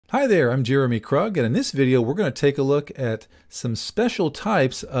Hi there, I'm Jeremy Krug, and in this video we're going to take a look at some special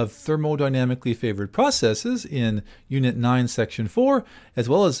types of thermodynamically favored processes in Unit 9, Section 4, as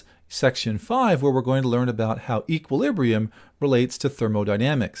well as Section 5, where we're going to learn about how equilibrium relates to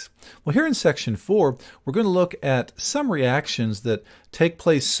thermodynamics. Well, here in Section 4, we're going to look at some reactions that take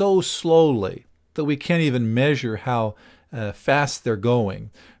place so slowly that we can't even measure how fast they're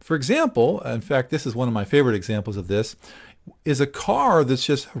going. For example, in fact, this is one of my favorite examples of this, is a car that's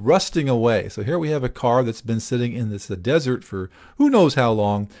just rusting away. So here we have a car that's been sitting in this desert for who knows how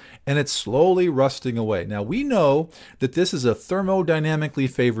long, and it's slowly rusting away. Now we know that this is a thermodynamically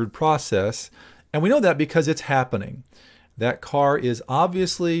favored process, and we know that because it's happening. That car is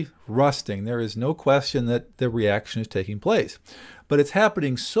obviously rusting. There is no question that the reaction is taking place. But it's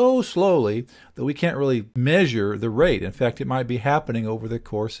happening so slowly that we can't really measure the rate. In fact, it might be happening over the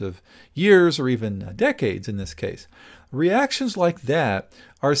course of years or even decades in this case. Reactions like that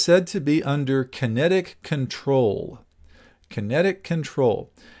are said to be under kinetic control. Kinetic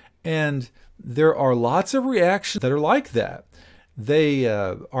control. And there are lots of reactions that are like that. They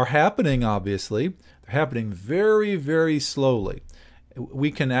are happening, obviously. They're happening very, very slowly.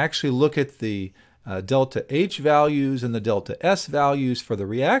 We can actually look at the delta H values and the delta S values for the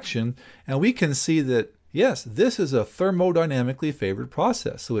reaction, and we can see that, yes, this is a thermodynamically favored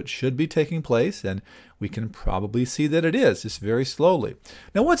process, so it should be taking place, and we can probably see that it is, just very slowly.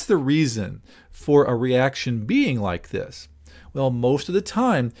 Now, what's the reason for a reaction being like this? Well, most of the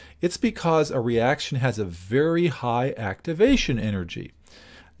time, it's because a reaction has a very high activation energy.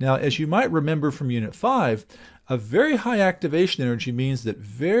 Now, as you might remember from Unit 5, a very high activation energy means that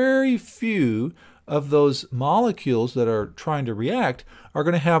very few of those molecules that are trying to react are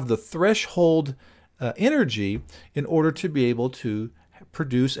going to have the threshold energy in order to be able to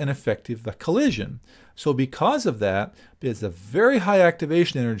produce an effective collision. So because of that, it's a very high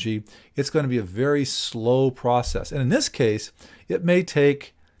activation energy, it's going to be a very slow process. And in this case, it may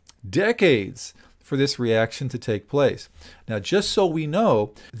take decades for this reaction to take place. Now, just so we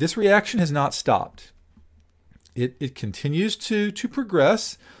know, this reaction has not stopped. It continues to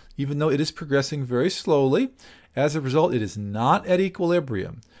progress, even though it is progressing very slowly. As a result, it is not at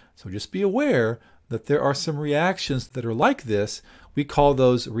equilibrium. So just be aware that there are some reactions that are like this. We call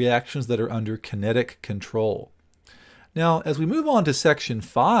those reactions that are under kinetic control. Now, as we move on to Section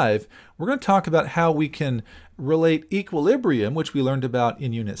 5, we're going to talk about how we can relate equilibrium, which we learned about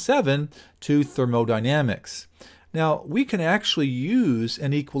in Unit 7, to thermodynamics. Now, we can actually use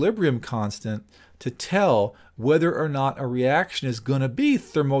an equilibrium constant to tell whether or not a reaction is going to be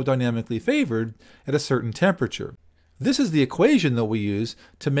thermodynamically favored at a certain temperature. This is the equation that we use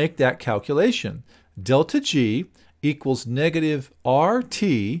to make that calculation. Delta G equals negative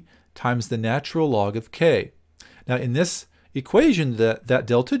RT times the natural log of K. Now in this equation, that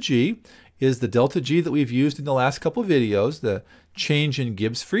delta G is the delta G that we've used in the last couple of videos, the change in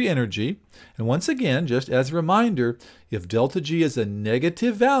Gibbs free energy. And once again, just as a reminder, if delta G is a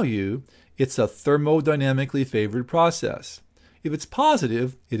negative value, it's a thermodynamically favored process. If it's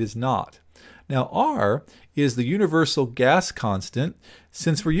positive, it is not. Now R is the universal gas constant.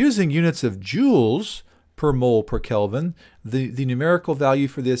 Since we're using units of joules per mole per Kelvin, the numerical value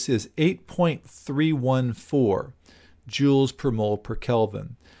for this is 8.314 joules per mole per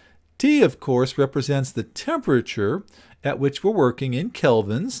Kelvin. T, of course, represents the temperature at which we're working in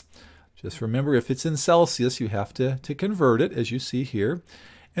kelvins. Just remember, if it's in Celsius, you have to convert it, as you see here.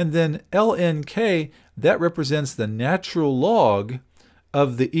 And then lnk, that represents the natural log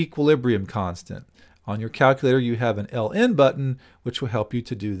of the equilibrium constant. On your calculator, you have an ln button, which will help you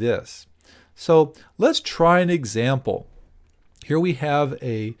to do this. So let's try an example. Here we have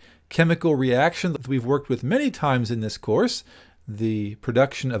a chemical reaction that we've worked with many times in this course, the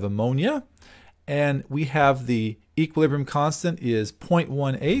production of ammonia. And we have the equilibrium constant is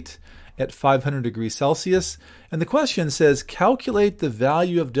 0.18 at 500 degrees Celsius. And the question says, calculate the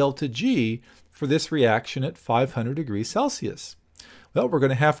value of delta G for this reaction at 500 degrees Celsius. Well, we're going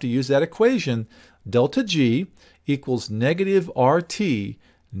to have to use that equation. Delta G equals negative RT,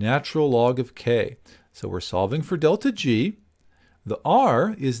 natural log of K. So we're solving for delta G. The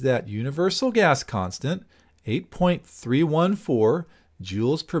R is that universal gas constant, 8.314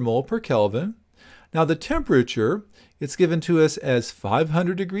 joules per mole per Kelvin. Now the temperature, it's given to us as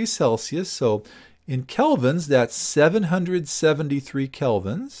 500 degrees Celsius. So in kelvins, that's 773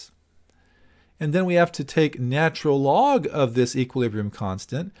 kelvins. And then we have to take natural log of this equilibrium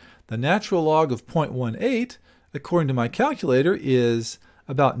constant. The natural log of 0.18, according to my calculator, is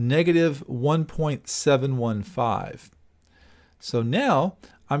about negative 1.715. So now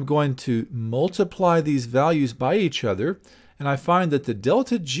I'm going to multiply these values by each other, and I find that the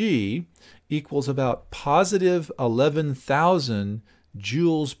delta G equals about positive 11,000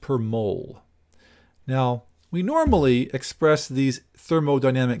 joules per mole. Now, we normally express these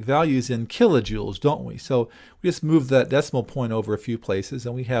thermodynamic values in kilojoules, don't we? So we just move that decimal point over a few places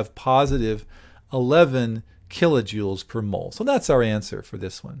and we have positive 11 kilojoules per mole. So that's our answer for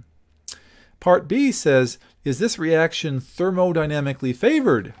this one. Part B says, is this reaction thermodynamically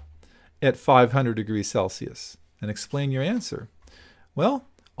favored at 500 degrees Celsius? And explain your answer. Well,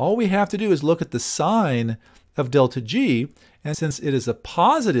 all we have to do is look at the sign of delta G, and since it is a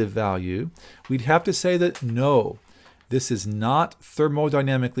positive value, we'd have to say that no, this is not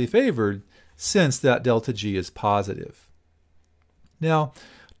thermodynamically favored since that delta G is positive. Now,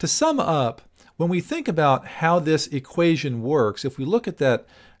 to sum up, when we think about how this equation works, if we look at that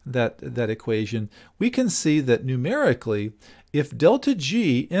equation, we can see that numerically, if delta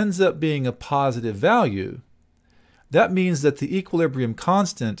G ends up being a positive value, that means that the equilibrium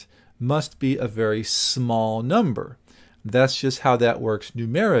constant must be a very small number. That's just how that works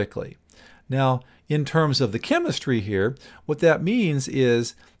numerically. Now, in terms of the chemistry here, what that means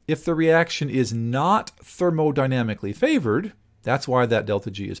is if the reaction is not thermodynamically favored, that's why that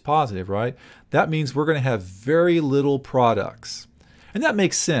delta G is positive, right? That means we're going to have very little products. And that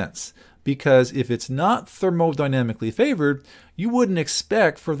makes sense because if it's not thermodynamically favored, you wouldn't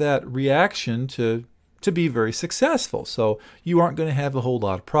expect for that reaction to be very successful. So you aren't going to have a whole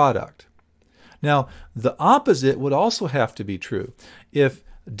lot of product. Now, the opposite would also have to be true. If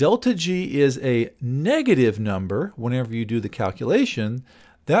delta G is a negative number whenever you do the calculation,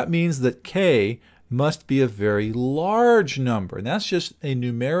 that means that K must be a very large number. And that's just a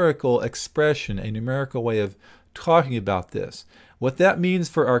numerical expression, a numerical way of talking about this. What that means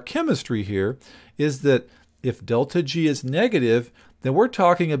for our chemistry here is that if delta G is negative, then we're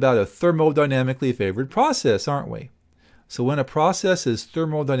talking about a thermodynamically favored process, aren't we? So when a process is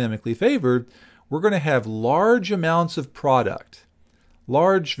thermodynamically favored, we're going to have large amounts of product.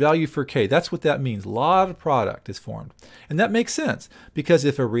 Large value for K. That's what that means. A lot of product is formed. And that makes sense because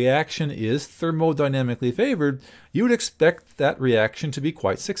if a reaction is thermodynamically favored, you would expect that reaction to be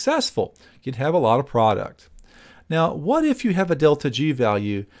quite successful. You'd have a lot of product. Now, what if you have a delta G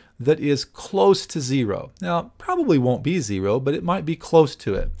value that is close to zero? Now, probably won't be zero, but it might be close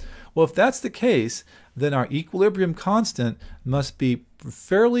to it. Well, if that's the case, then our equilibrium constant must be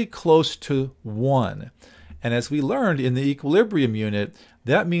fairly close to 1. And as we learned in the equilibrium unit,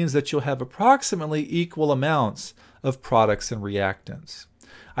 that means that you'll have approximately equal amounts of products and reactants.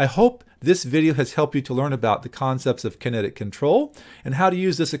 I hope this video has helped you to learn about the concepts of kinetic control and how to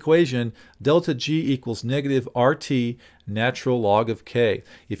use this equation, delta G equals negative RT natural log of K.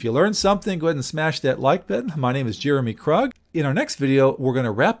 If you learned something, go ahead and smash that like button. My name is Jeremy Krug. In our next video, we're going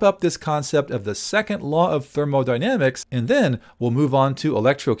to wrap up this concept of the second law of thermodynamics, and then we'll move on to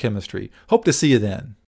electrochemistry. Hope to see you then.